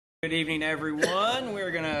Good evening, everyone.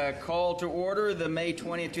 We're going to call to order the May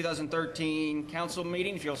 20th, 2013 council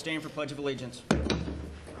meeting. If you'll stand for Pledge of Allegiance.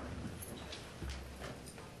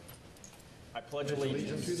 I pledge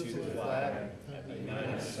allegiance to the flag of the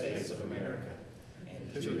United States of America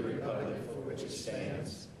and to the republic for which it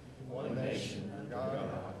stands, one nation under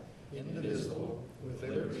God, indivisible, with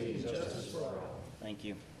liberty and justice for all. Thank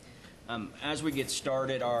you. As we get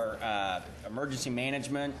started, our emergency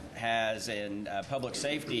management and public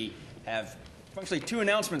safety have functionally two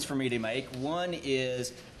announcements for me to make. One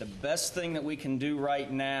is the best thing that we can do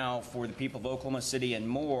right now for the people of Oklahoma City and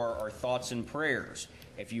more are thoughts and prayers.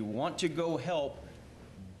 If you want to go help,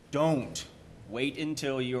 don't wait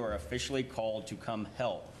until you are officially called to come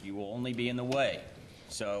help. You will only be in the way.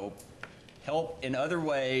 So help in other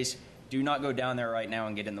ways. Do not go down there right now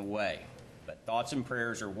and get in the way. But thoughts and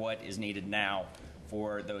prayers are what is needed now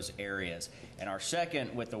for those areas. And our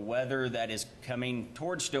second, with the weather that is coming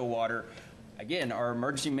towards Stillwater, again, our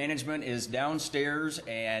emergency management is downstairs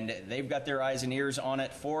and they've got their eyes and ears on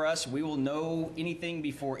it for us. We will know anything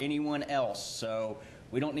before anyone else. So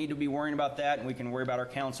we don't need to be worrying about that, and we can worry about our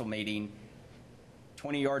council meeting.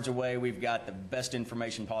 20 yards away, we've got the best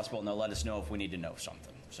information possible, and they'll let us know if we need to know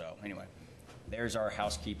something. So anyway, there's our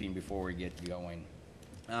housekeeping before we get going.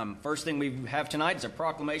 First thing we have tonight is a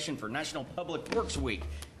proclamation for National Public Works Week. You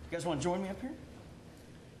guys want to join me up here?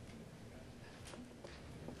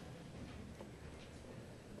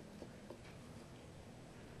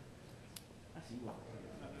 I see you.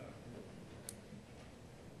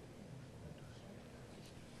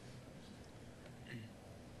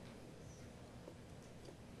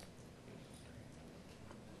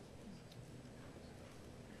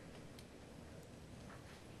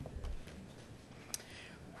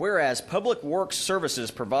 Whereas public works services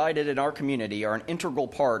provided in our community are an integral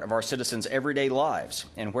part of our citizens' everyday lives,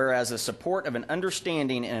 and whereas the support of an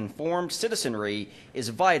understanding and informed citizenry is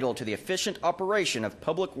vital to the efficient operation of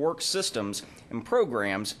public works systems and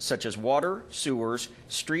programs such as water, sewers,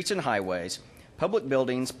 streets and highways, public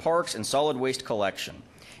buildings, parks, and solid waste collection.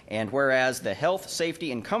 And whereas the health,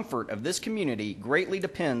 safety, and comfort of this community greatly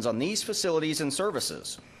depends on these facilities and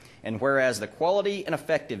services, and whereas the quality and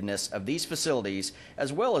effectiveness of these facilities,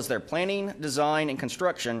 as well as their planning, design, and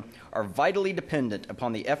construction, are vitally dependent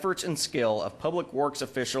upon the efforts and skill of public works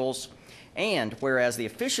officials, and whereas the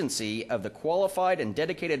efficiency of the qualified and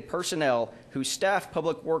dedicated personnel who staff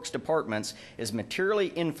public works departments is materially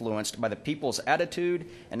influenced by the people's attitude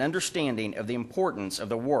and understanding of the importance of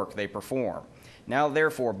the work they perform. Now,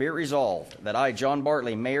 therefore, be it resolved that I, John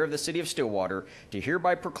Bartley, Mayor of the City of Stillwater, do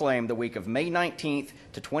hereby proclaim the week of May 19th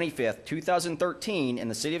to 25th, 2013 in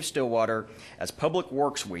the City of Stillwater as Public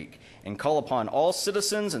Works Week, and call upon all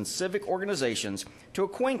citizens and civic organizations to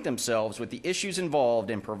acquaint themselves with the issues involved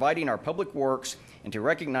in providing our public works and to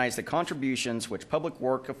recognize the contributions which public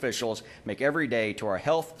work officials make every day to our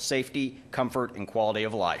health, safety, comfort, and quality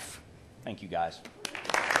of life. Thank you, guys.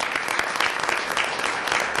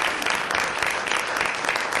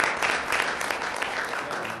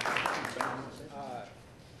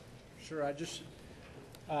 Sure.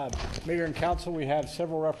 Mayor and Council, we have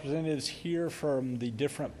several representatives here from the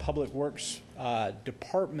different public works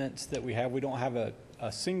departments that we have. We don't have a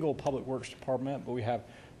single public works department, but we have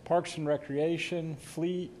Parks and Recreation,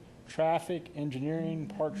 Fleet, Traffic,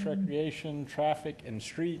 Engineering, Parks, Recreation, Traffic, and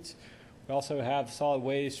Streets. We also have Solid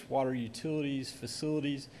Waste, Water Utilities,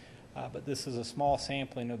 Facilities, but this is a small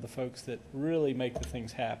sampling of the folks that really make the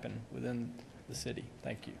things happen within the city.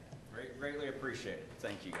 Thank you. Greatly appreciate it.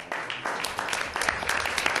 Thank you.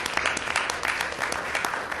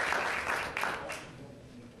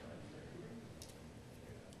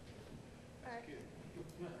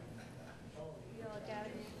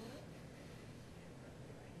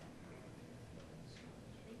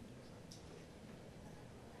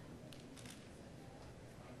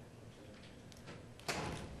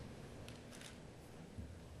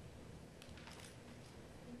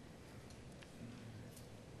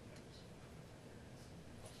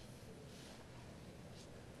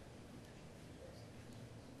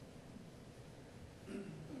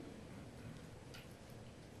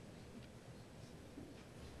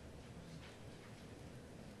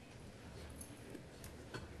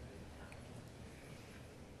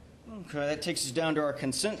 Okay, that takes us down to our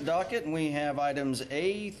consent docket, and we have items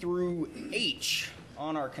A through H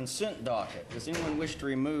on our consent docket. Does anyone wish to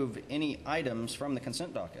remove any items from the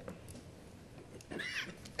consent docket?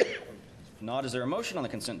 If not, is there a motion on the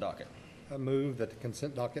consent docket? I move that the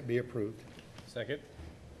consent docket be approved. Second.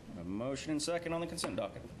 A motion and second on the consent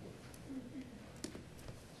docket.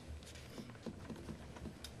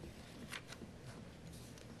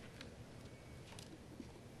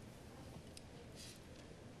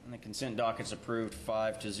 And the consent docket's approved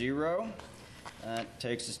 5-0. That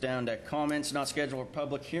takes us down to comments not scheduled for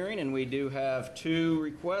public hearing, and we do have two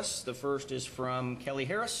requests. The first is from Kelly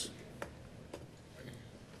Harris.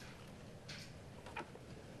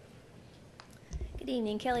 Good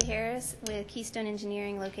evening, Kelly Harris with Keystone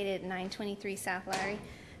Engineering located at 923 South Lowry.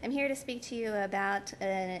 I'm here to speak to you about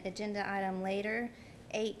an agenda item later,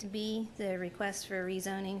 8B, the request for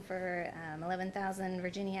rezoning for 11,000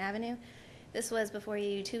 Virginia Avenue. This was before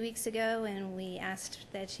you 2 weeks ago, and we asked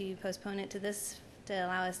that you postpone it to this to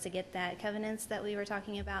allow us to get that covenants that we were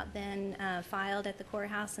talking about then filed at the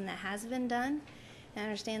courthouse, and that has been done. I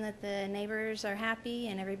understand that the neighbors are happy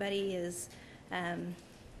and everybody is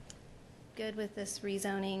good with this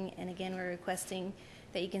rezoning, and again, we're requesting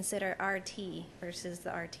that you consider RT versus the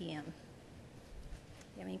RTM.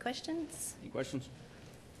 You have any questions? Any questions?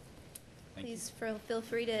 Please feel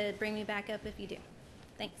free to bring me back up if you do.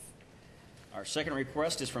 Thanks. Our second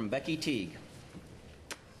request is from Becky Teague.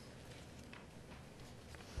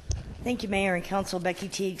 Thank you, Mayor and Council. Becky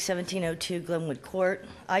Teague, 1702 Glenwood Court.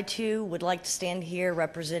 I, too, would like to stand here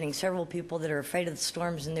representing several people that are afraid of the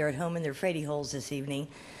storms and they're at home in their Frady holes this evening.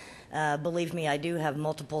 Believe me, I do have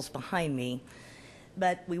multiples behind me.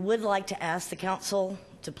 But we would like to ask the Council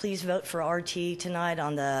to please vote for RT tonight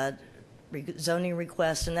on the zoning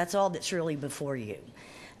request, and that's all that's really before you.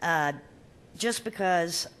 Just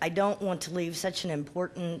because I don't want to leave such an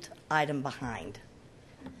important item behind.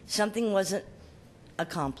 Something wasn't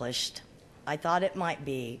accomplished. I thought it might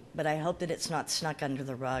be, but I hope that it's not snuck under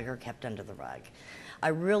the rug or kept under the rug. I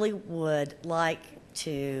really would like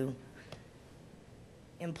to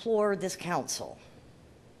implore this council,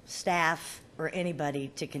 staff, or anybody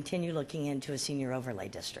to continue looking into a senior overlay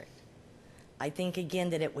district. I think, again,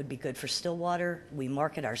 that it would be good for Stillwater. We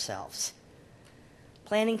market ourselves.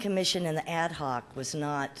 Planning Commission and the ad hoc was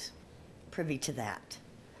not privy to that.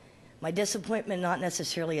 My disappointment, not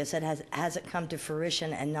necessarily as it hasn't come to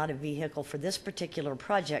fruition and not a vehicle for this particular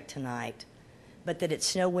project tonight, but that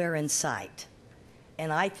it's nowhere in sight.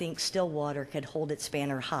 And I think Stillwater could hold its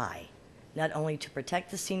banner high, not only to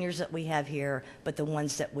protect the seniors that we have here, but the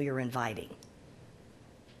ones that we are inviting.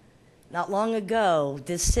 Not long ago,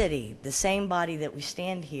 this city, the same body that we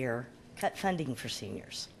stand here, cut funding for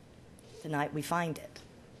seniors. Tonight we find it.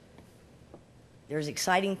 There's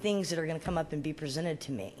exciting things that are going to come up and be presented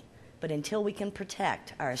to me. But until we can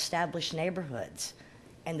protect our established neighborhoods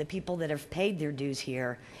and the people that have paid their dues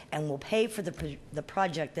here and will pay for the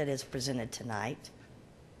project that is presented tonight,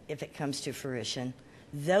 if it comes to fruition,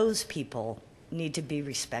 those people need to be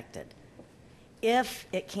respected. If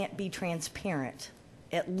it can't be transparent,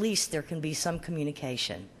 at least there can be some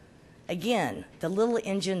communication. Again, the little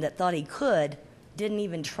engine that thought he could didn't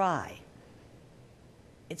even try.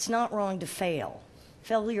 It's not wrong to fail.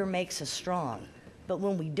 Failure makes us strong. But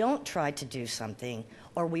when we don't try to do something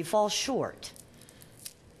or we fall short,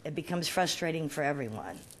 it becomes frustrating for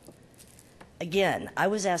everyone. Again, I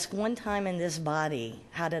was asked one time in this body,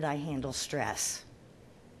 how did I handle stress?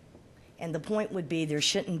 And the point would be there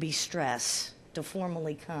shouldn't be stress to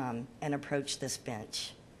formally come and approach this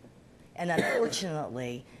bench. And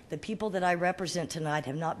unfortunately, the people that I represent tonight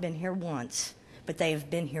have not been here once, but they have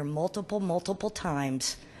been here multiple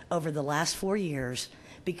times over the last 4 years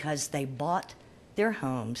because they bought their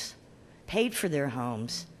homes, paid for their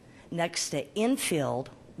homes next to infield,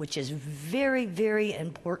 which is very, very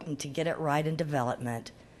important to get it right in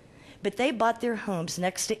development. But they bought their homes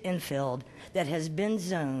next to infield that has been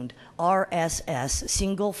zoned RSS,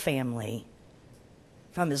 single family,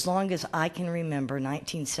 from as long as I can remember,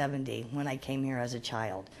 1970, when I came here as a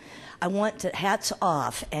child. I want to hats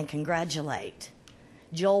off and congratulate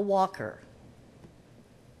Joel Walker,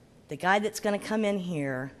 the guy that's going to come in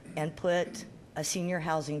here and put a senior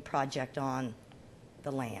housing project on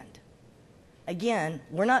the land. Again,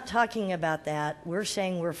 we're not talking about that. We're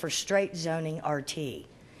saying we're for straight zoning RT.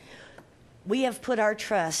 We have put our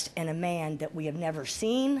trust in a man that we have never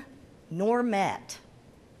seen nor met,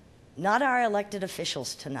 not our elected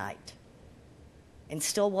officials tonight. And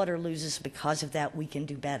Stillwater loses because of that. We can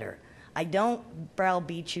do better. I don't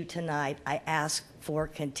browbeat you tonight. I ask for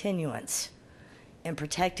continuance in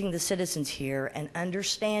protecting the citizens here and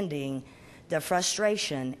understanding the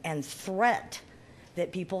frustration and threat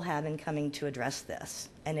that people have in coming to address this,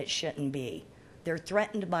 and it shouldn't be. They're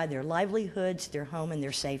threatened by their livelihoods, their home, and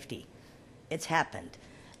their safety. It's happened.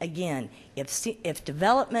 Again, if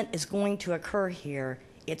development is going to occur here,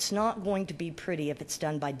 it's not going to be pretty if it's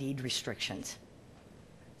done by deed restrictions.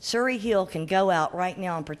 Surrey Hill can go out right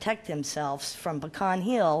now and protect themselves from Pecan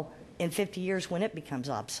Hill in 50 years when it becomes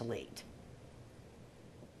obsolete.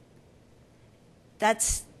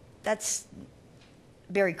 That's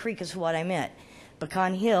Berry Creek is what I meant.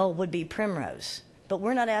 Pecan Hill would be Primrose. But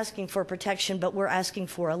we're not asking for protection, but we're asking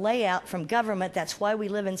for a layout from government. That's why we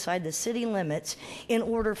live inside the city limits, in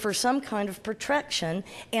order for some kind of protection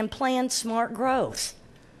and planned smart growth.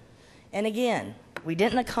 And again, we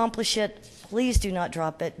didn't accomplish it. Please do not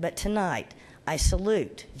drop it. But tonight, I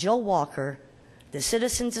salute Joel Walker, the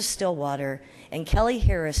citizens of Stillwater, and Kelly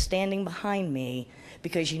Harris standing behind me,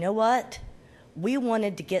 because you know what? We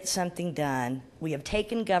wanted to get something done. We have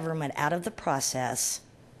taken government out of the process.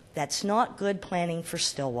 That's not good planning for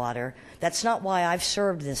Stillwater. That's not why I've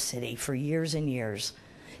served this city for years and years.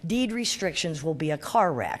 Deed restrictions will be a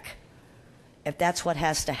car wreck if that's what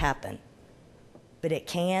has to happen. But it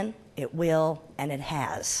can, it will, and it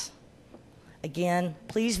has. Again,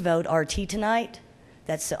 please vote RT tonight.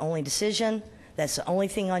 That's the only decision. That's the only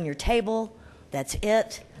thing on your table. That's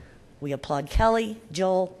it. We applaud Kelly,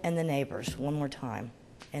 Joel, and the neighbors one more time.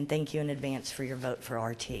 And thank you in advance for your vote for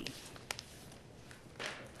RT.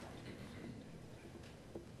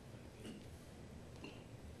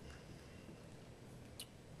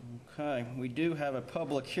 Okay, we do have a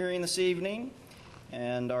public hearing this evening,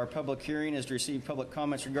 and our public hearing is to receive public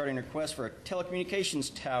comments regarding a request for a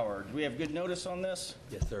telecommunications tower. Do we have good notice on this?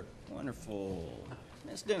 Yes, sir. Wonderful.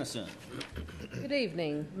 Ms. Dennison. Good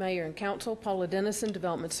evening, Mayor and Council. Paula Dennison,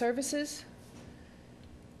 Development Services.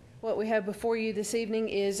 What we have before you this evening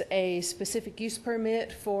is a specific use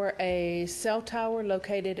permit for a cell tower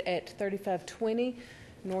located at 3520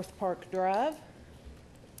 North Park Drive.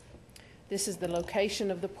 This is the location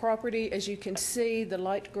of the property. As you can see, the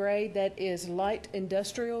light gray, that is light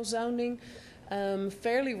industrial zoning.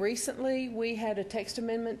 Fairly recently, we had a text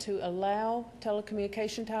amendment to allow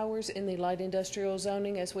telecommunication towers in the light industrial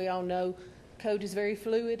zoning. As we all know, code is very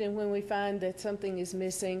fluid, and when we find that something is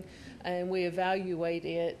missing and we evaluate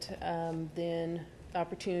it, then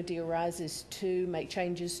opportunity arises to make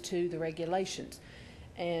changes to the regulations.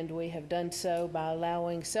 And we have done so by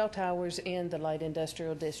allowing cell towers in the light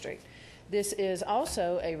industrial district. This is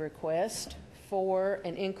also a request for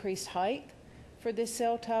an increased height for this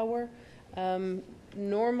cell tower.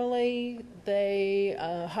 Normally, the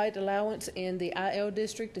height allowance in the IL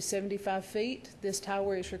district is 75 feet. This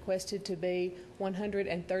tower is requested to be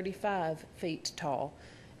 135 feet tall.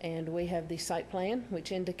 And we have the site plan,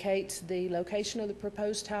 which indicates the location of the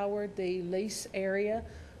proposed tower, the lease area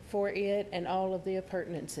for it, and all of the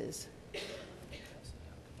appurtenances.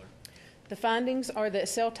 The findings are that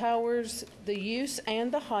cell towers, the use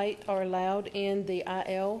and the height are allowed in the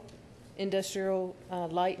IL industrial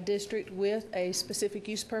light district with a specific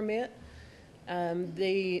use permit.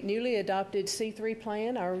 The newly adopted C3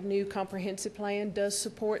 plan, our new comprehensive plan, does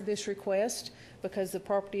support this request because the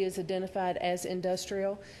property is identified as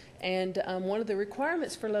industrial. And one of the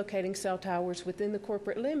requirements for locating cell towers within the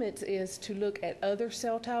corporate limits is to look at other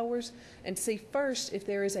cell towers and see first if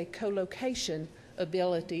there is a co-location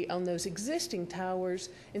ability on those existing towers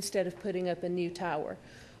instead of putting up a new tower.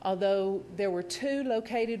 Although there were two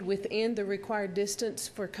located within the required distance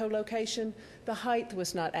for co-location, the height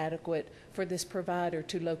was not adequate for this provider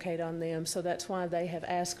to locate on them, so that's why they have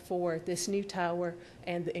asked for this new tower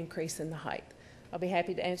and the increase in the height. I'll be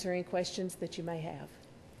happy to answer any questions that you may have.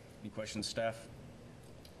 Any questions, staff?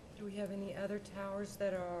 Do we have any other towers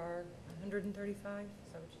that are 135?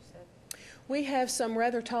 Is that what you said? We have some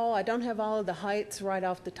rather tall. I don't have all of the heights right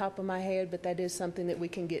off the top of my head, but that is something that we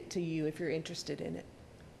can get to you if you're interested in it.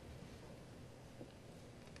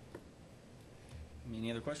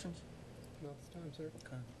 Any other questions? No, it's time, sir.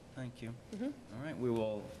 Okay, thank you. All right, we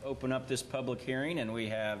will open up this public hearing, and we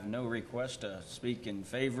have no request to speak in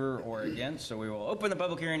favor or against, so we will open the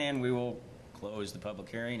public hearing and we will close the public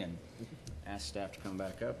hearing and ask staff to come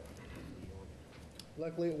back up.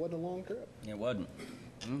 Luckily, it wasn't a long trip. It wasn't.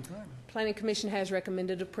 Okay. Planning Commission has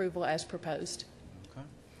recommended approval as proposed. Okay.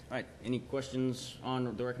 All right, any questions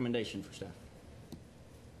on the recommendation for staff?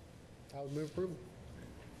 I would move approval.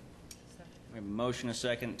 We have a motion, a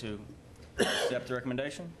second to accept the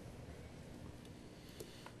recommendation.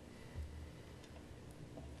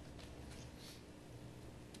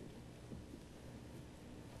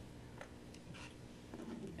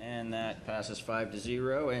 And that passes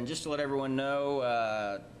 5-0. And just to let everyone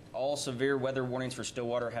know, all severe weather warnings for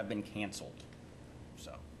Stillwater have been canceled.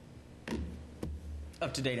 So,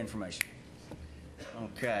 up-to-date information.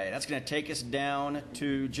 Okay, that's going to take us down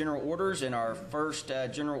to general orders, and our first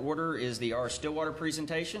general order is the R Stillwater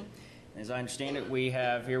presentation. As I understand it, we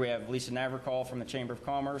have Lisa Navarcall from the Chamber of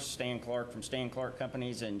Commerce, Stan Clark from Stan Clark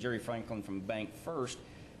Companies, and Jerry Franklin from Bank First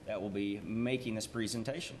that will be making this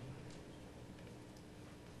presentation.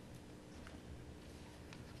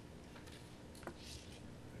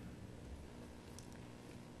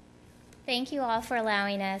 Thank you all for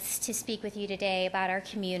allowing us to speak with you today about our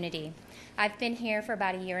community. I've been here for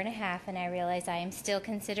about a year and a half, and I realize I am still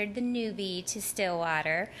considered the newbie to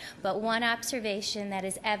Stillwater, but one observation that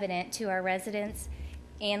is evident to our residents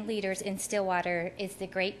and leaders in Stillwater is the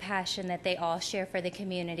great passion that they all share for the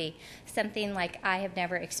community, something like I have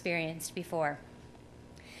never experienced before.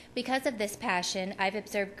 Because of this passion, I've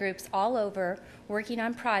observed groups all over working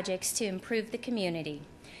on projects to improve the community.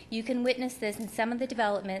 You can witness this in some of the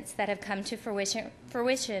developments that have come to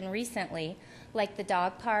fruition recently, like the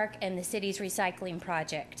dog park and the city's recycling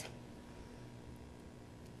project.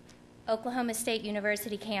 Oklahoma State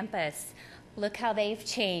University campus, look how they've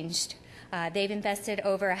changed. They've invested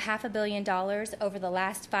over $500 million over the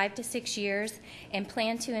last 5 to 6 years and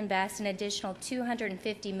plan to invest an additional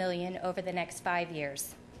 $250 million over the next 5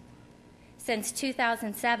 years. Since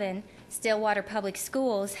 2007, Stillwater Public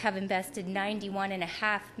Schools have invested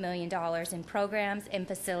 $91.5 million in programs and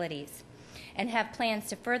facilities and have plans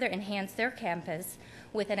to further enhance their campus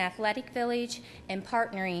with an athletic village and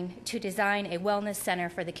partnering to design a wellness center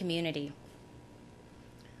for the community.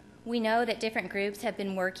 We know that different groups have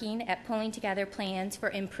been working at pulling together plans for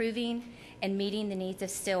improving and meeting the needs of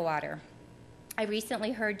Stillwater. I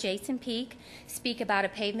recently heard Jason Peak speak about a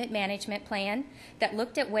pavement management plan that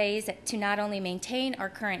looked at ways to not only maintain our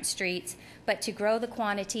current streets, but to grow the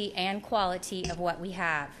quantity and quality of what we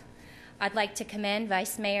have. I'd like to commend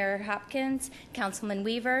Vice Mayor Hopkins, Councilman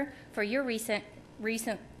Weaver, for your recent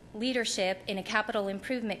leadership in a capital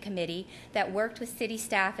improvement committee that worked with city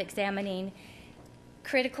staff examining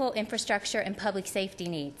critical infrastructure and public safety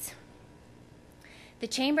needs. The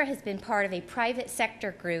Chamber has been part of a private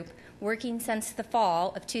sector group working since the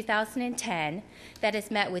fall of 2010 that has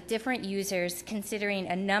met with different users considering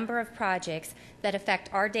a number of projects that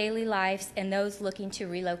affect our daily lives and those looking to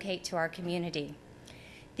relocate to our community.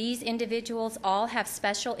 These individuals all have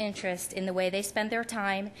special interest in the way they spend their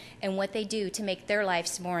time and what they do to make their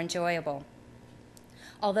lives more enjoyable.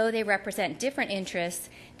 Although they represent different interests,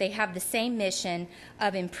 they have the same mission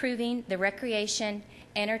of improving the recreation,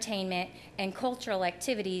 entertainment, and cultural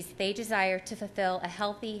activities they desire to fulfill a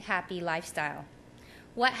healthy, happy lifestyle.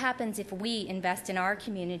 What happens if we invest in our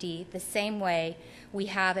community the same way we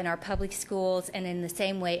have in our public schools and in the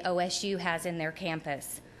same way OSU has in their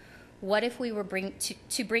campus? What if we were bring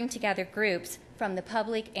together groups from the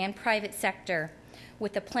public and private sector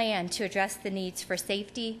with a plan to address the needs for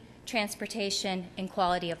safety, transportation, and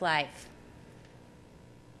quality of life?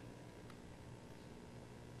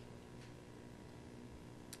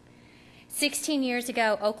 "16 years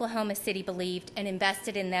ago, Oklahoma City believed and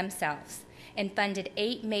invested in themselves and funded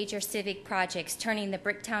 8 major civic projects, turning the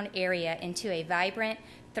Bricktown area into a vibrant,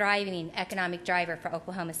 thriving economic driver for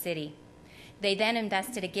Oklahoma City. They then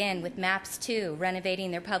invested again with MAPS 2, renovating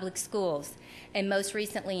their public schools, and most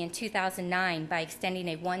recently in 2009 by extending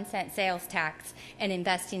a 1-cent sales tax and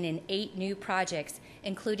investing in 8 new projects,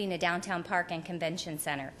 including a downtown park and convention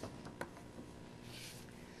center.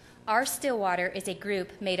 Our Stillwater is a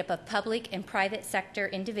group made up of public and private sector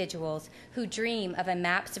individuals who dream of a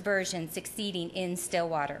MAPS version succeeding in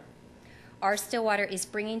Stillwater. Our Stillwater is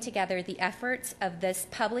bringing together the efforts of this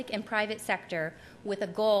public and private sector with a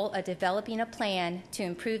goal of developing a plan to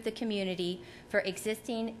improve the community for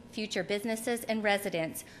existing future businesses and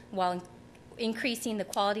residents while increasing the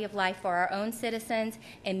quality of life for our own citizens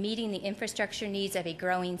and meeting the infrastructure needs of a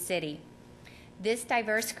growing city. This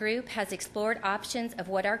diverse group has explored options of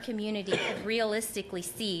what our community could realistically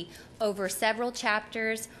see over several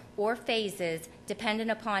chapters or phases dependent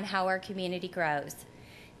upon how our community grows.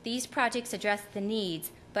 These projects address the needs,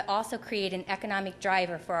 but also create an economic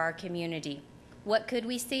driver for our community. What could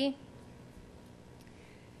we see?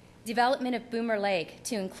 Development of Boomer Lake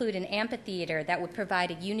to include an amphitheater that would provide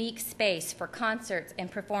a unique space for concerts and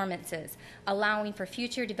performances, allowing for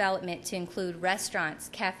future development to include restaurants,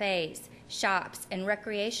 cafes, shops, and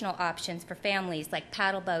recreational options for families like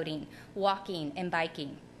paddle boating, walking, and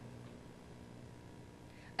biking.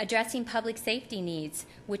 Addressing public safety needs,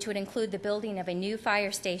 which would include the building of a new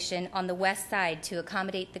fire station on the west side to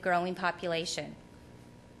accommodate the growing population.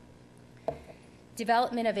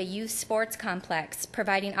 Development of a youth sports complex,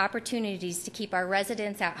 providing opportunities to keep our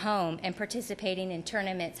residents at home and participating in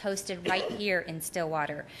tournaments hosted right here in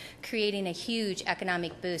Stillwater, creating a huge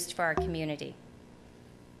economic boost for our community.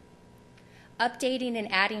 Updating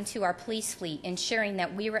and adding to our police fleet, ensuring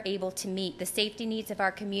that we were able to meet the safety needs of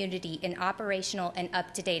our community in operational and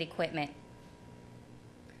up-to-date equipment.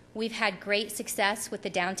 We've had great success with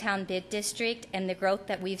the downtown bid district and the growth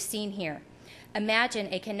that we've seen here.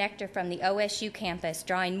 Imagine a connector from the OSU campus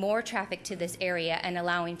drawing more traffic to this area and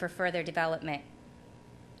allowing for further development.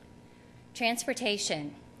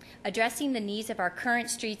 Transportation. addressing the needs of our current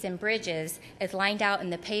streets and bridges as lined out in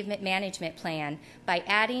the pavement management plan by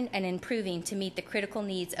adding and improving to meet the critical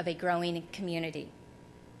needs of a growing community.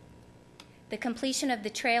 The completion of the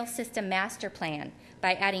trail system master plan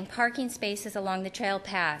by adding parking spaces along the trail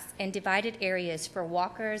paths and divided areas for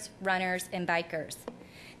walkers, runners, and bikers.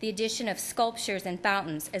 The addition of sculptures and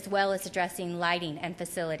fountains, as well as addressing lighting and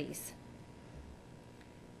facilities.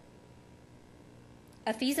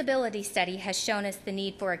 A feasibility study has shown us the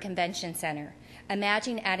need for a convention center.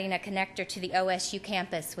 Imagine adding a connector to the OSU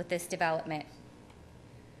campus with this development.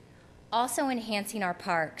 Also enhancing our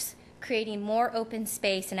parks, creating more open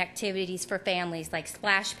space and activities for families like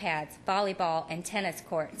splash pads, volleyball, and tennis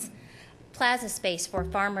courts. Plaza space for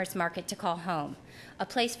farmers market to call home. A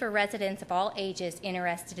place for residents of all ages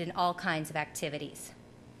interested in all kinds of activities.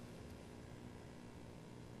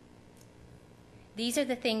 These are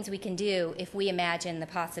the things we can do if we imagine the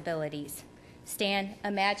possibilities. Stan,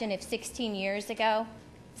 imagine if 16 years ago,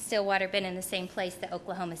 Stillwater been in the same place that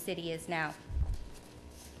Oklahoma City is now.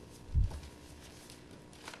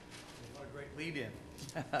 What a great lead-in.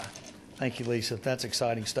 Thank you, Lisa. That's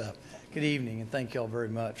exciting stuff. Good evening, and thank you all very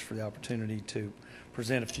much for the opportunity to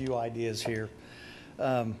present a few ideas here.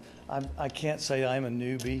 I can't say I'm a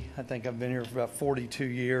newbie. I think I've been here for about 42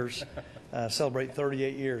 years. Celebrate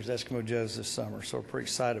 38 years Eskimo Joe's this summer, so we're pretty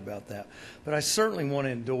excited about that. But I certainly want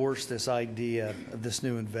to endorse this idea of this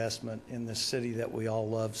new investment in this city that we all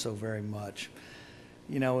love so very much.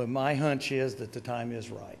 You know, my hunch is that the time is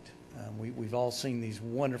right. We've all seen these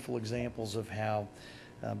wonderful examples of how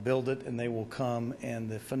build it and they will come, and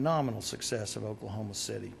the phenomenal success of Oklahoma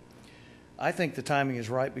City. I think the timing is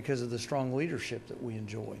right because of the strong leadership that we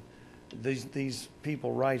enjoy. These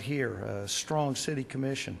people right here, strong city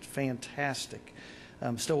commission, fantastic.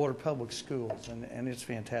 Stillwater Public Schools and its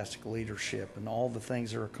fantastic leadership and all the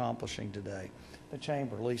things they're accomplishing today. The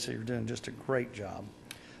Chamber, Lisa, you're doing just a great job.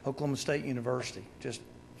 Oklahoma State University, just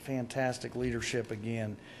fantastic leadership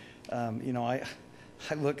again. You know, I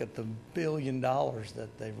look at the $1 billion that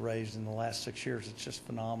they've raised in the last 6 years. It's just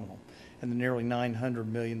phenomenal. And the nearly $900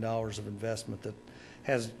 million of investment that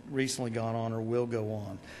has recently gone on or will go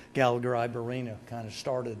on. Gallagher-Iba Arena kind of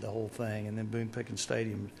started the whole thing, and then Boone Pickens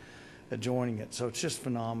Stadium adjoining it. So it's just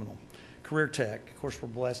phenomenal. Career Tech, of course, we're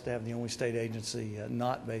blessed to have the only state agency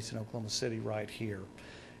not based in Oklahoma City right here.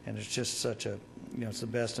 And it's just such a, you know, it's the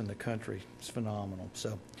best in the country. It's phenomenal.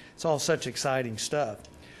 So it's all such exciting stuff.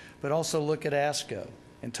 But also look at ASCO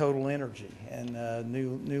and Total Energy and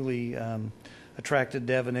newly attracted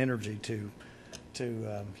Devon Energy to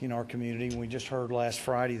you know, our community. And we just heard last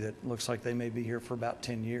Friday that looks like they may be here for about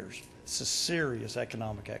 10 years. It's a serious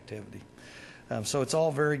economic activity. So it's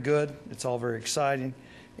all very good. It's all very exciting.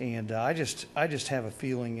 And I just have a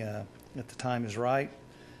feeling that the time is right.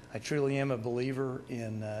 I truly am a believer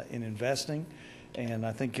in investing. And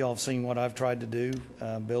I think y'all have seen what I've tried to do,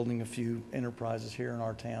 building a few enterprises here in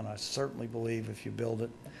our town. I certainly believe if you build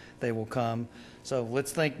it, they will come. So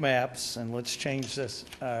let's think maps, and let's change this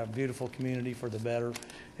beautiful community for the better,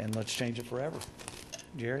 and let's change it forever.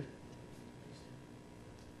 Jerry?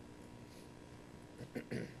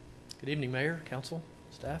 Good evening, Mayor, Council,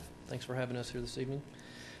 staff. Thanks for having us here this evening.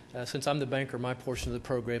 Since I'm the banker, my portion of the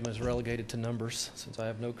program is relegated to numbers, since I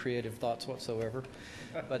have no creative thoughts whatsoever.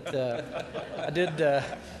 But I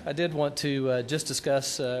did want to just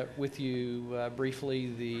discuss with you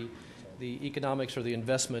briefly the economics or the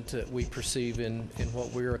investment that we perceive in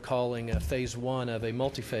what we are calling phase one of a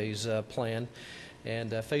multi-phase plan.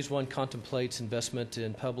 And phase one contemplates investment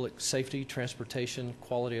in public safety, transportation,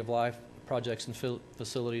 quality of life projects and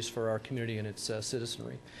facilities for our community and its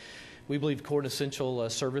citizenry. We believe core and essential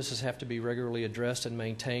services have to be regularly addressed and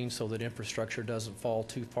maintained so that infrastructure doesn't fall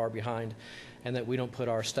too far behind, and that we don't put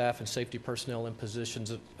our staff and safety personnel in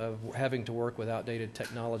positions of having to work with outdated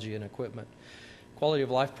technology and equipment. Quality of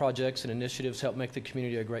life projects and initiatives help make the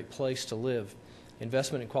community a great place to live.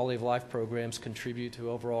 Investment in quality of life programs contribute to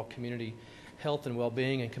overall community health and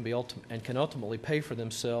well-being and can ultimately pay for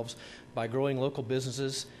themselves by growing local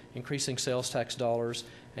businesses, increasing sales tax dollars,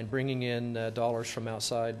 and bringing in dollars from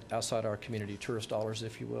outside our community, tourist dollars,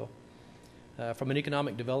 if you will. From an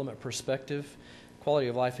economic development perspective, quality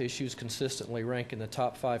of life issues consistently rank in the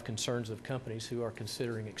top 5 concerns of companies who are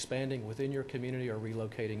considering expanding within your community or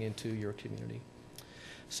relocating into your community.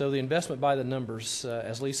 So the investment by the numbers,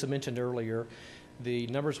 as Lisa mentioned earlier, the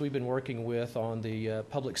numbers we've been working with on the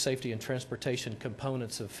public safety and transportation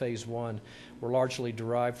components of phase one were largely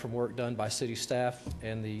derived from work done by city staff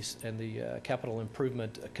and the capital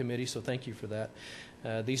improvement committee, so thank you for that.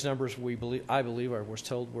 These numbers I believe I was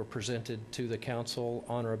told were presented to the council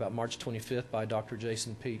on or about March 25th by Dr.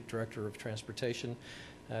 Jason Peet, Director of Transportation,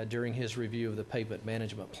 during his review of the pavement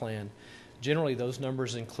management plan. Generally, those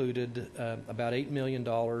numbers included about $8 million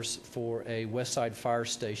for a West Side fire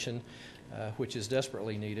station, which is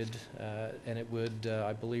desperately needed, and it would,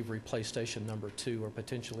 I believe, replace station number 2, or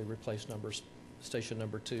potentially replace station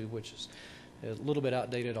number 2, which is a little bit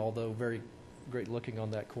outdated, although very great looking on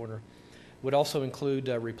that corner. Would also include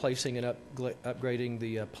replacing and upgrading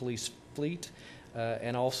the police fleet,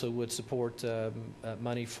 and also would support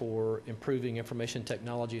money for improving information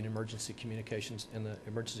technology and emergency communications in the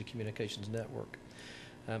emergency communications network.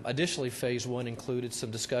 Additionally, Phase 1 included some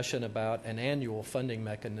discussion about an annual funding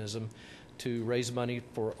mechanism to raise money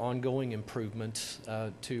for ongoing improvements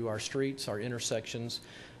to our streets, our intersections,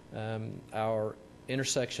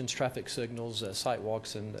 traffic signals,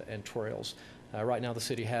 sidewalks, and trails. Right now, the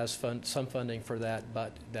city has some funding for that,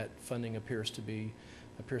 but that funding appears to be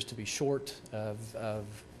short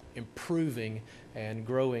of improving and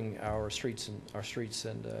growing our streets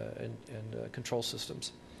and control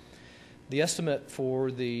systems. The estimate for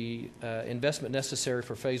the investment necessary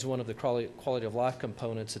for Phase 1 of the quality of life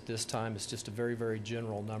components at this time is just a very, very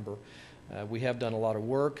general number. We have done a lot of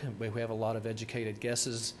work. We have a lot of educated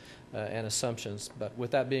guesses and assumptions. But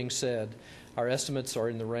with that being said, our estimates are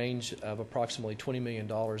in the range of approximately $20 million,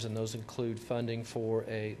 and those include funding for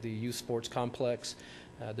the youth sports complex,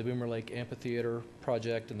 the Boomer Lake Amphitheater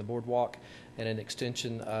project and the boardwalk, and an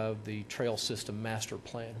extension of the trail system master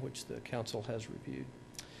plan, which the council has reviewed.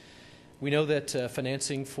 We know that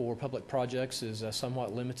financing for public projects is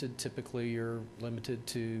somewhat limited. Typically, you're limited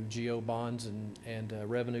to GO bonds and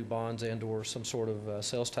revenue bonds and/or some sort of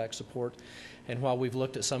sales tax support. And while we've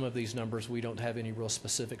looked at some of these numbers, we don't have any real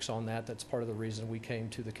specifics on that. That's part of the reason we came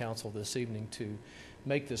to the council this evening to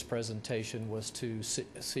make this presentation, was to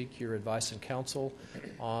seek your advice and counsel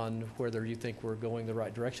on whether you think we're going the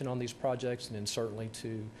right direction on these projects, and then certainly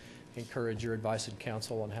to encourage your advice and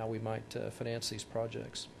counsel on how we might finance these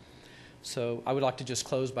projects. So I would like to just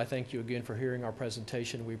close by thank you again for hearing our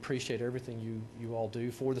presentation. We appreciate everything you all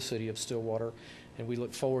do for the city of Stillwater, and we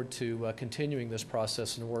look forward to continuing this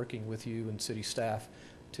process and working with you and city staff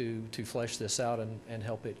to flesh this out and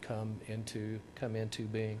help it come into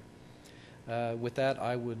being. With that,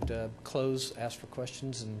 I would close, ask for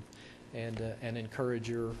questions, and encourage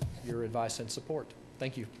your advice and support.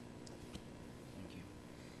 Thank you.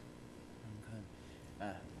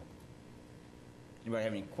 Anybody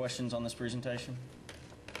have any questions on this presentation?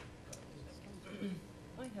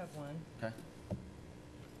 I have one, Okay.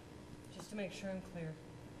 just to make sure I'm clear.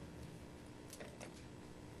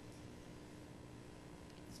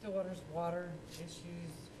 Stillwater's water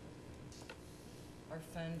issues are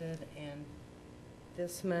funded, and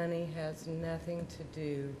this money has nothing to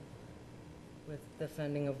do with the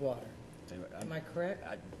funding of water. Am I correct?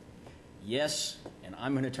 Yes, and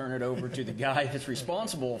I'm going to turn it over to the guy that's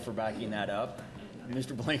responsible for backing that up,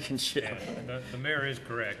 Mr. Blankenship. The mayor is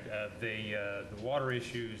correct. The water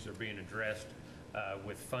issues are being addressed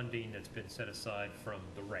with funding that's been set aside from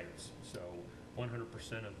the rates. So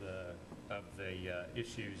 100% of the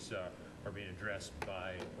issues are being addressed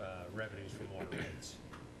by revenues from water rates.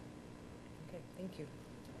 Okay, thank you.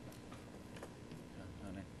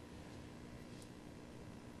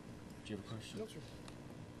 Do you have a question? No, sir. Do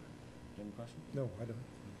you have a question? No, I don't.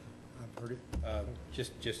 I've heard it.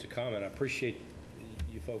 Just a comment. I appreciate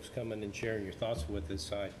you folks coming and sharing your thoughts with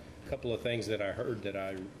us. A couple of things that I heard that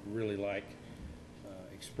I really like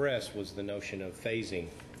expressed was the notion of phasing.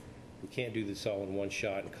 We can't do this all in one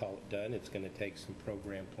shot and call it done. It's going to take some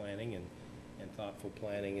program planning and thoughtful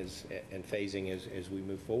planning and phasing as we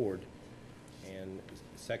move forward. And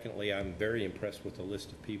secondly, I'm very impressed with the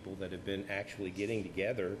list of people that have been actually getting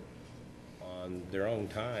together on their own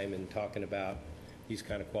time and talking about these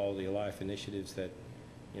kind of quality of life initiatives that,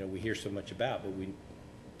 you know, we hear so much about, but we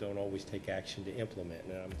don't always take action to implement.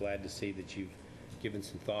 And I'm glad to see that you've given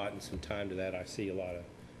some thought and some time to that. I see a lot of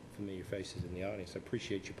familiar faces in the audience. I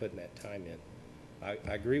appreciate you putting that time in.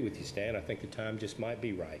 I agree with you, Stan. I think the time just might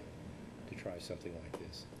be right to try something like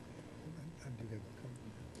this. I do have a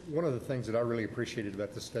comment. One of the things that I really appreciated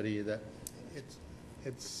about the study is that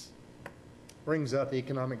it's brings out the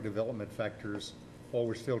economic development factors while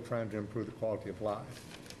we're still trying to improve the quality of life.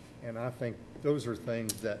 And I think those are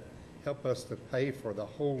things that help us to pay for the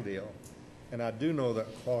whole deal. And I do know that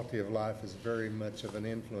quality of life is very much of an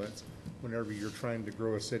influence whenever you're trying to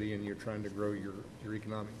grow a city and you're trying to grow your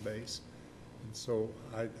economic base. And so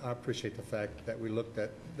I appreciate the fact that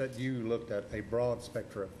you looked at a broad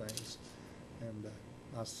spectrum of things. And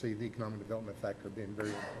I see the economic development factor being very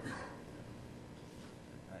important.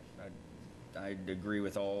 I agree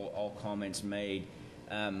with all comments made.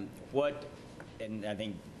 And I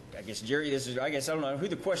think I guess, Jerry, I don't know who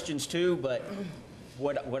the question's to, but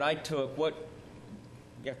what I took,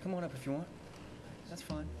 yeah, come on up if you want. That's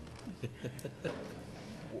fine.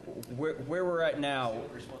 Where we're at now.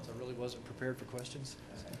 Response, I really wasn't prepared for questions.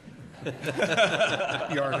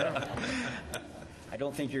 You are now. I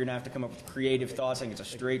don't think you're going to have to come up with creative thoughts. I think it's a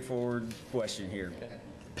straightforward question here.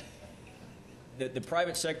 The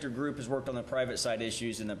private sector group has worked on the private side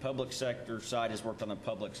issues, and the public sector side has worked on the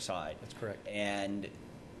public side. That's correct. And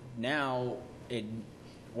now,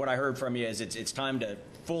 what I heard from you is it's time to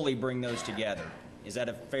fully bring those together. Is that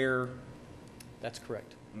a fair? That's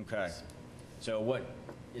correct. Okay. So what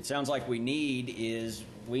it sounds like we need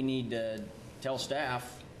to tell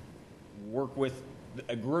staff, work with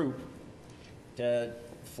a group to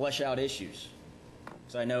flesh out issues.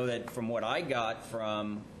 So I know that from what I got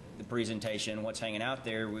from the presentation, what's hanging out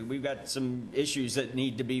there, we've got some issues that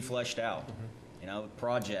need to be fleshed out. Mm-hmm. You know,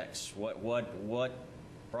 projects, what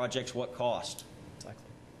projects, what cost? Exactly.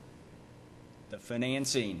 The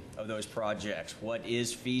financing of those projects, what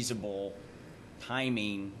is feasible,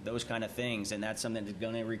 timing, those kind of things, and that's something that's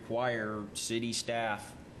going to require city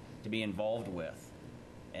staff to be involved with.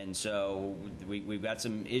 And so we've got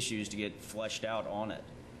some issues to get fleshed out on it.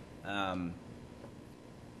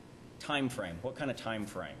 Time frame. What kind of time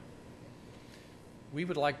frame? We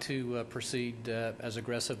would like to proceed as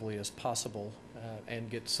aggressively as possible and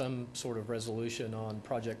get some sort of resolution on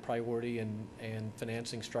project priority and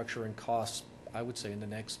financing structure and costs, I would say in the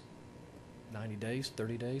next 90 days,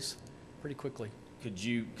 30 days, pretty quickly. Could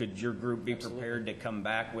your group be prepared to come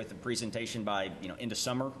back with a presentation by into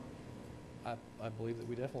summer? I believe that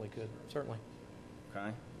we definitely could, certainly. Okay.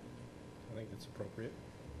 I think that's appropriate.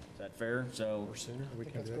 Is that fair? So Or sooner. We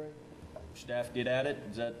can do it. staff get at it?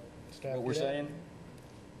 Is that Staff what we're get at it. saying?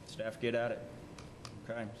 Staff get at it.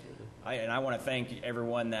 Okay. I want to thank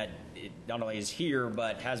everyone that not only is here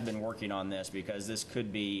but has been working on this, because this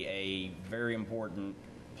could be a very important,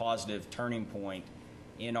 positive turning point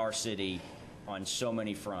in our city on so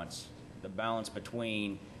many fronts. The balance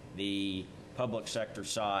between the public sector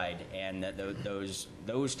side and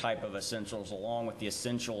those type of essentials, along with the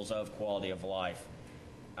essentials of quality of life.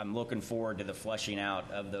 I'm looking forward to the fleshing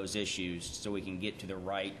out of those issues so we can get to the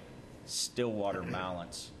right Stillwater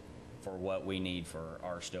balance for what we need for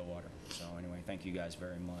our Stillwater. So anyway, thank you guys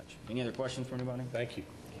very much. Any other questions from anybody? Thank you.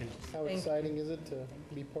 How exciting is it to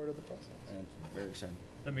be part of the process? Very exciting.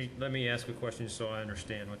 Let me ask a question so I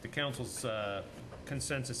understand. What the council's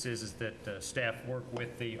consensus is that staff work with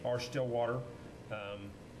our Stillwater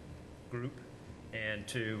group and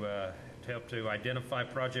to help to identify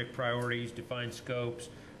project priorities, define scopes,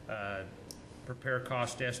 prepare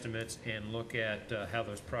cost estimates, and look at how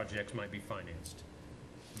those projects might be financed.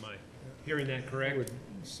 Am I hearing that correct? I would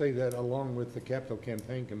say that along with the capital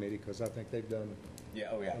campaign committee, because I think they've done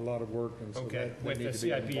a lot of work, and so Okay. they With need the to be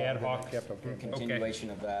CIP ad involved in hoc that capital campaign. Continuation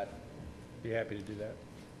of that. Be happy to do that.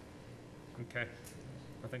 Okay.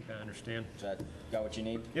 I think I understand. Is that got what you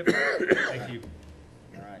need? Yep. Thank you.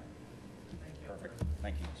 All right. Perfect.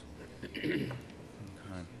 Thank you. Okay.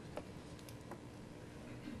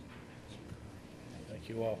 Thank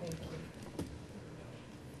you all.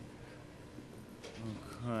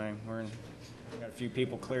 Okay, we've got a few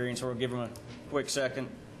people clearing, so we'll give them a quick second.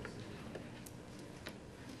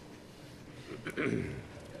 That's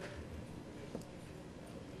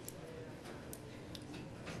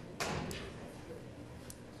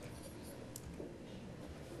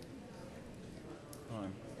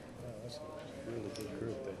a really good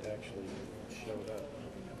group that actually showed up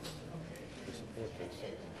to support this.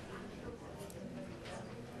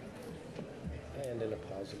 And in a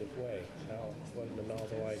positive way. What a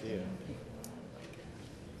novel idea.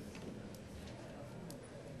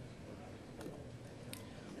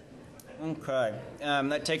 Okay,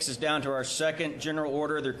 that takes us down to our second general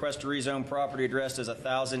order, the request to rezone property addressed as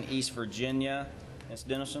 1000 East Virginia. Ms.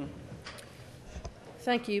 Dennison?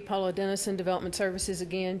 Thank you, Paula Dennison, Development Services.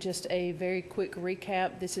 Again, just a very quick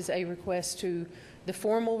recap. This is a request the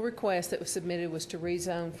formal request that was submitted was to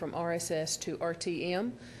rezone from RSS to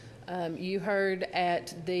RTM. You heard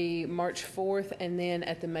at the March 4th and then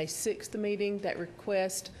at the May 6th meeting that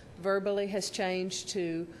request verbally has changed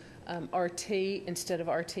to RT instead of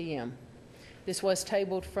RTM. This was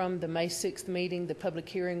tabled from the May 6th meeting. The public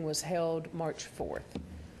hearing was held March 4th.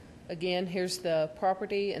 Again, here's the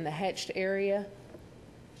property and the hatched area,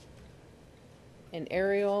 an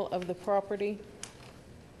aerial of the property.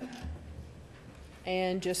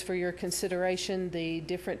 And just for your consideration, the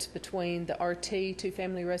difference between the RT,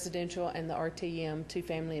 two-family residential, and the RTM,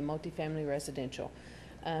 two-family and multifamily residential.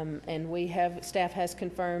 And staff has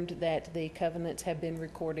confirmed that the covenants have been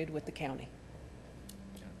recorded with the county.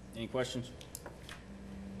 Any questions?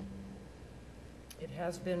 It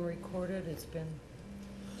has been recorded, it's been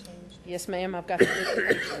changed. Yes, ma'am, I've got the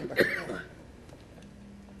page number.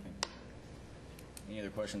 Any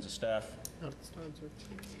other questions of staff? Oh, it's time, sir.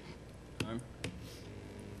 Time? Is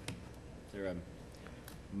there a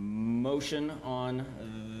motion on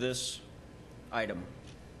this item?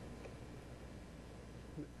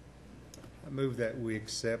 I move that we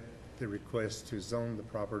accept the request to zone the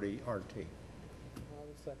property RT.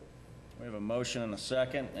 We have a motion and a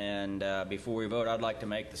second, and before we vote, I'd like to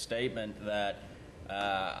make the statement that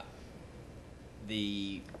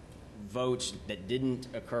the votes that didn't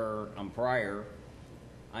occur on prior,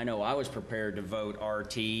 I know I was prepared to vote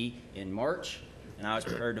RT in March, and I was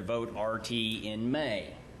prepared to vote RT in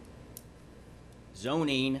May.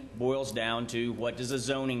 Zoning boils down to what does the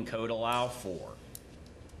zoning code allow for?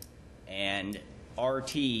 And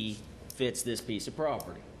RT fits this piece of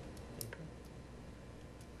property.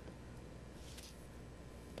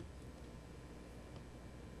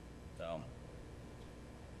 So,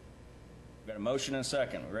 we've got a motion and a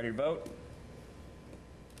second. We ready to vote?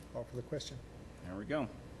 Call for the question. There we go.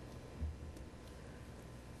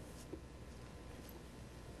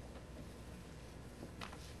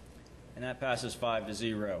 And that passes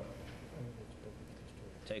 5-0.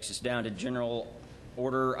 Takes us down to general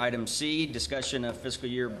order item C, discussion of fiscal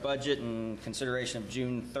year budget and consideration of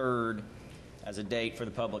June 3rd as a date for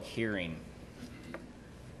the public hearing.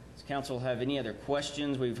 Does council have any other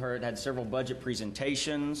questions? We've had several budget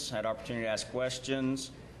presentations, had opportunity to ask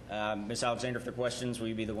questions. Ms. Alexander, if there are questions, will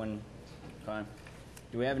you be the one? Fine.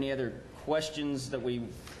 Do we have any other questions that we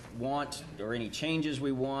want or any changes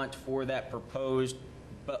we want for that proposed,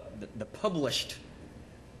 the published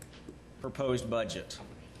proposed budget?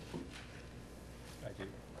 I do.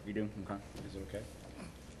 You do? Okay. Is it okay?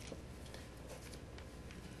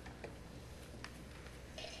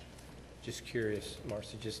 Just curious,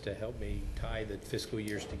 Marcy, just to help me tie the fiscal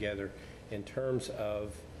years together, in terms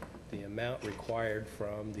of the amount required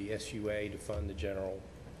from the SUA to fund the general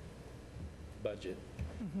budget,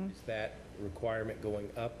 is that requirement going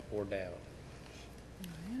up or down?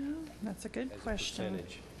 Yeah, that's a good as a question.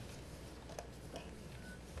 percentage?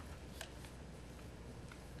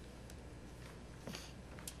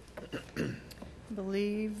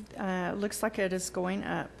 Believe, looks like it is going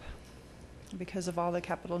up because of all the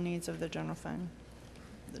capital needs of the general fund,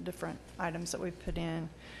 the different items that we've put in.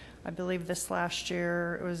 I believe this last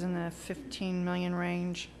year it was in the 15 million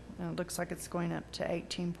range, and it looks like it's going up to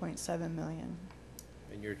 18.7 million.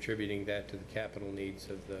 And you're attributing that to the capital needs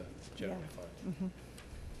of the general Yeah. fund? Mhm.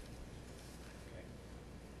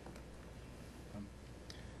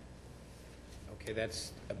 Okay,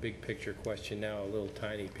 that's a big picture question. Now a little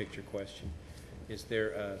tiny picture question. Is there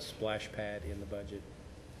a splash pad in the budget?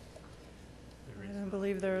 I don't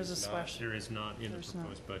believe there is a There's not. splash. There is not in the There's not.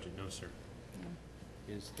 proposed budget, no, sir.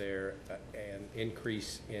 Is there an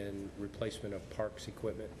increase in replacement of parks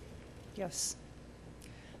equipment? Yes.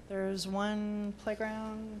 There's one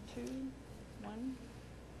playground, two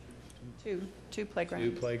playgrounds.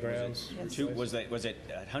 Two playgrounds? Yes. Was it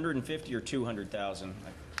 150 or 200,000?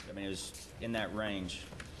 I mean, it was in that range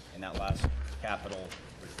in that last capital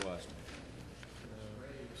request.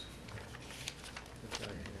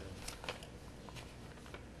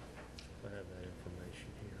 I have that information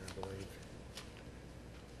here, I believe.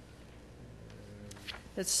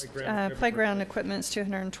 It's Playground equipment. playground equipment's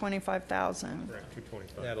 225,000. Correct,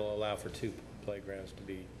 225. That'll allow for two playgrounds to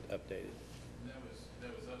be updated.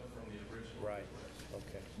 That was up from the original. Right,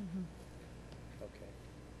 okay. Mm-hmm. Okay.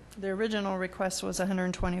 The original request was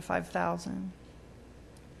 125,000.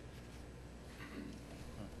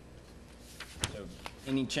 So,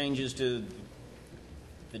 any changes to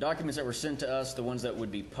the documents that were sent to us, the ones that would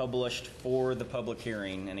be published for the public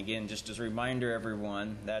hearing? And again, just as a reminder,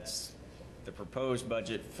 everyone, that's the proposed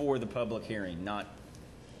budget for the public hearing, not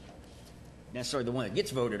necessarily the one that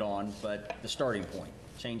gets voted on, but the starting point.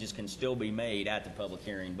 Changes can still be made at the public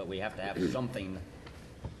hearing, but we have to have something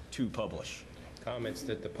to publish. Comments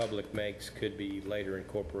that the public makes could be later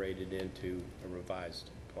incorporated into a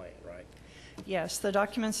revised plan, right? Yes, the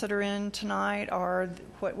documents that are in tonight are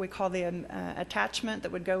what we call the attachment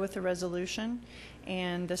that would go with the resolution,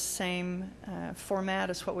 and the same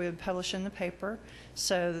format as what we would publish in the paper,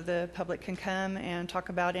 so the public can come and talk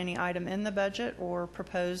about any item in the budget or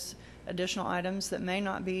propose additional items that may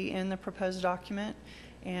not be in the proposed document,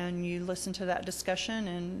 and you listen to that discussion,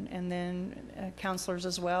 and then counselors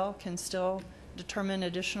as well can still determine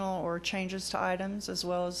additional or changes to items, as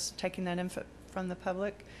well as taking that input from the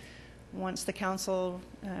public. Once the council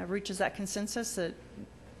reaches that consensus that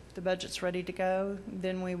the budget's ready to go,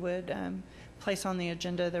 then we would place on the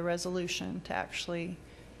agenda the resolution to actually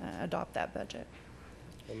adopt that budget.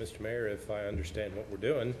 Well, Mr. Mayor, if I understand what we're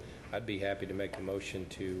doing, I'd be happy to make a motion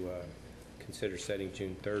to consider setting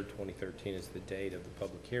June 3rd, 2013 as the date of the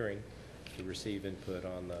public hearing to receive input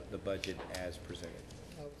on the budget as presented.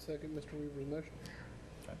 I would second Mr. Weaver's motion.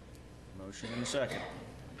 Okay. Motion and a second.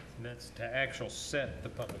 And that's to actual set the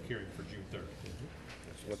public hearing for June 3rd.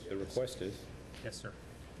 That's what the request is. Yes, sir.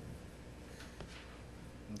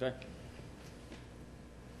 Okay.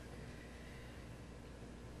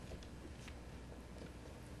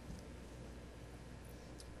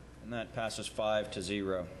 And that passes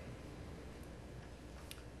 5-0.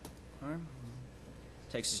 All right.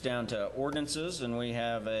 Takes us down to ordinances, and we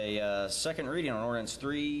have a second reading on ordinance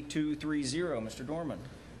 3230. Mr. Dorman.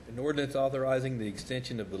 An ordinance authorizing the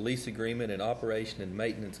extension of the lease agreement and operation and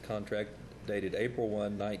maintenance contract dated April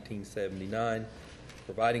 1, 1979,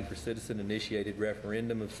 providing for citizen-initiated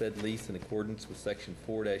referendum of said lease in accordance with Section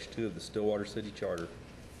 4-2 of the Stillwater City Charter.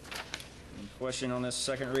 Any question on this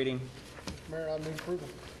second reading? Mayor, I move approval.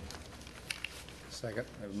 Second.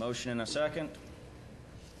 We have a motion and a second.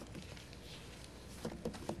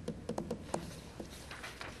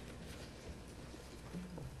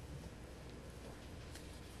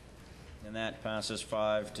 And that passes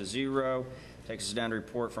 5-0. Takes us down to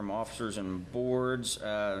report from officers and boards.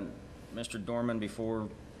 Mr. Dorman, before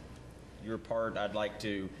your part, I'd like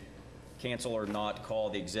to cancel or not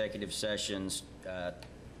call the executive sessions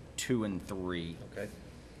 2 and 3. Okay.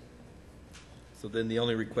 So then the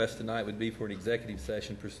only request tonight would be for an executive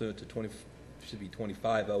session pursuant to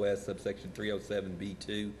 25 OS subsection 307B2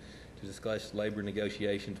 to discuss labor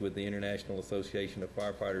negotiations with the International Association of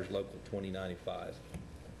Firefighters Local 2095.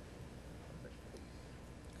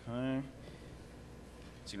 Okay.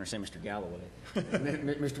 So you're going to say Mr. Galloway.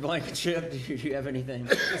 Mr. Blankenship, do you have anything?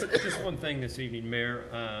 Just one thing this evening, Mayor.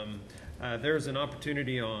 There's an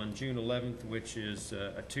opportunity on June 11th, which is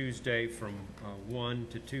a Tuesday from 1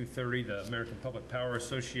 to 2:30. The American Public Power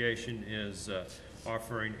Association is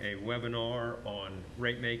offering a webinar on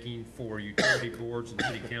rate making for utility boards and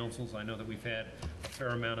city councils. I know that we've had a fair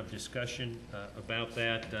amount of discussion about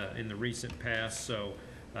that in the recent past, so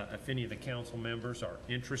if any of the council members are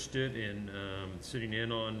interested in sitting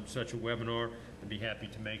in on such a webinar, I'd be happy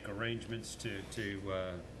to make arrangements to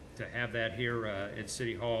have that here at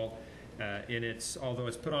City Hall. Although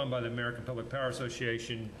it's put on by the American Public Power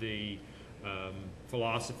Association, the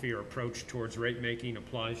philosophy or approach towards rate making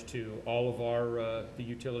applies to all of the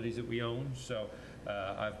utilities that we own. So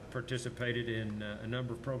I've participated in a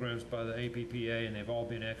number of programs by the APPA, and they've all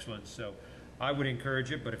been excellent. So I would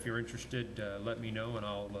encourage it, but if you're interested, let me know and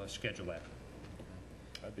I'll schedule that.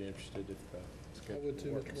 I'd be interested if I would too,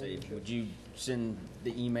 Mr. Williams. Would you send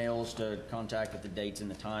the emails to contact with the dates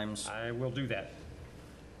and the times? I will do that.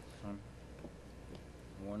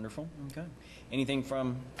 Wonderful. Okay. Anything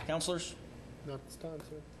from counselors? Not this time,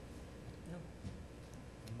 sir. No.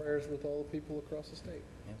 Prayers with all the people across the state.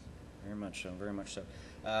 Yes, very much so, very much so.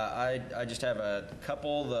 I just have a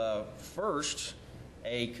couple. The first,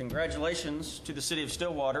 a congratulations to the City of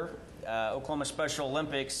Stillwater. Oklahoma Special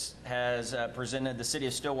Olympics has presented the City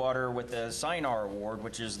of Stillwater with the Sinar Award,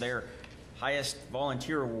 which is their highest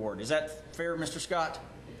volunteer award. Is that fair, Mr. Scott?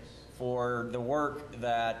 For the work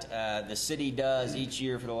that the city does each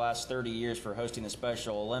year for the last 30 years for hosting the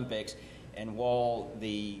Special Olympics. And while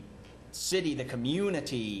the city, the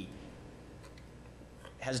community,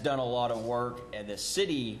 has done a lot of work, and the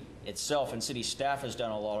city itself and city staff has done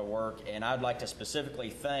a lot of work, and I'd like to specifically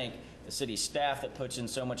thank the city staff that puts in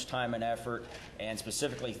so much time and effort, and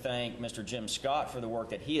specifically thank Mr. Jim Scott for the work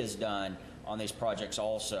that he has done on these projects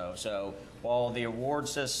also. So while the award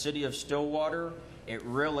says City of Stillwater, it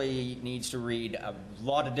really needs to read a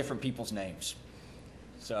lot of different people's names.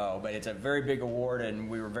 So, but it's a very big award, and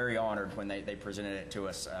we were very honored when they presented it to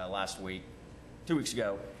us last week, 2 weeks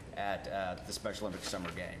ago, at the Special Olympics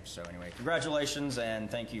Summer Games. So anyway, congratulations,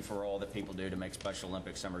 and thank you for all that people do to make Special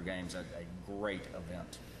Olympics Summer Games a great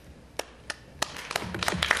event.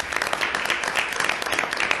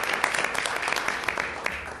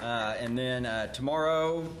 And then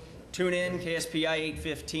tomorrow, tune in, KSPI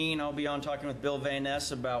 8:15. I'll be on talking with Bill Van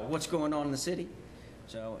Ness about what's going on in the city.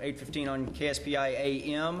 So 8:15 on KSPI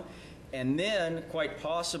AM. And then, quite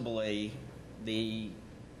possibly, the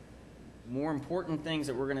more important things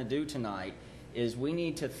that we're going to do tonight is we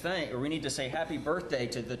need to say happy birthday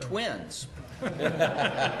to the twins.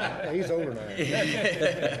 He's older now.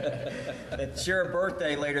 That share a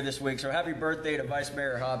birthday later this week. So happy birthday to Vice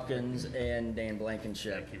Mayor Hopkins and Dan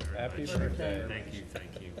Blankenship. Thank you very much. Happy birthday.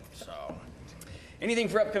 Thank you. So, anything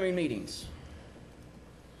for upcoming meetings?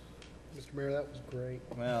 Mr. Mr. Mayor, that was great.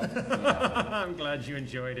 Well, I'm glad you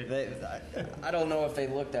enjoyed it. I don't know if they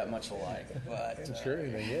look that much alike, but I'm sure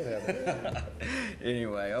anything yet, haven't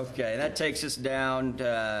anyway, okay. That takes us down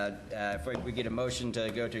to, if we get a motion to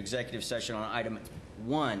go to executive session on item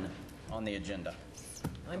 1 on the agenda.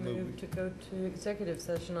 I move to go to executive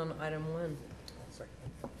session on item 1.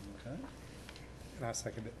 Okay. And I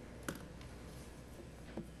second it.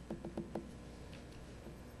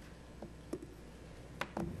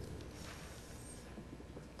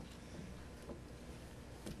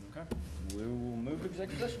 Okay. We will move to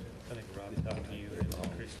executive session. I think Rob talked to you and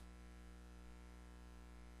Chris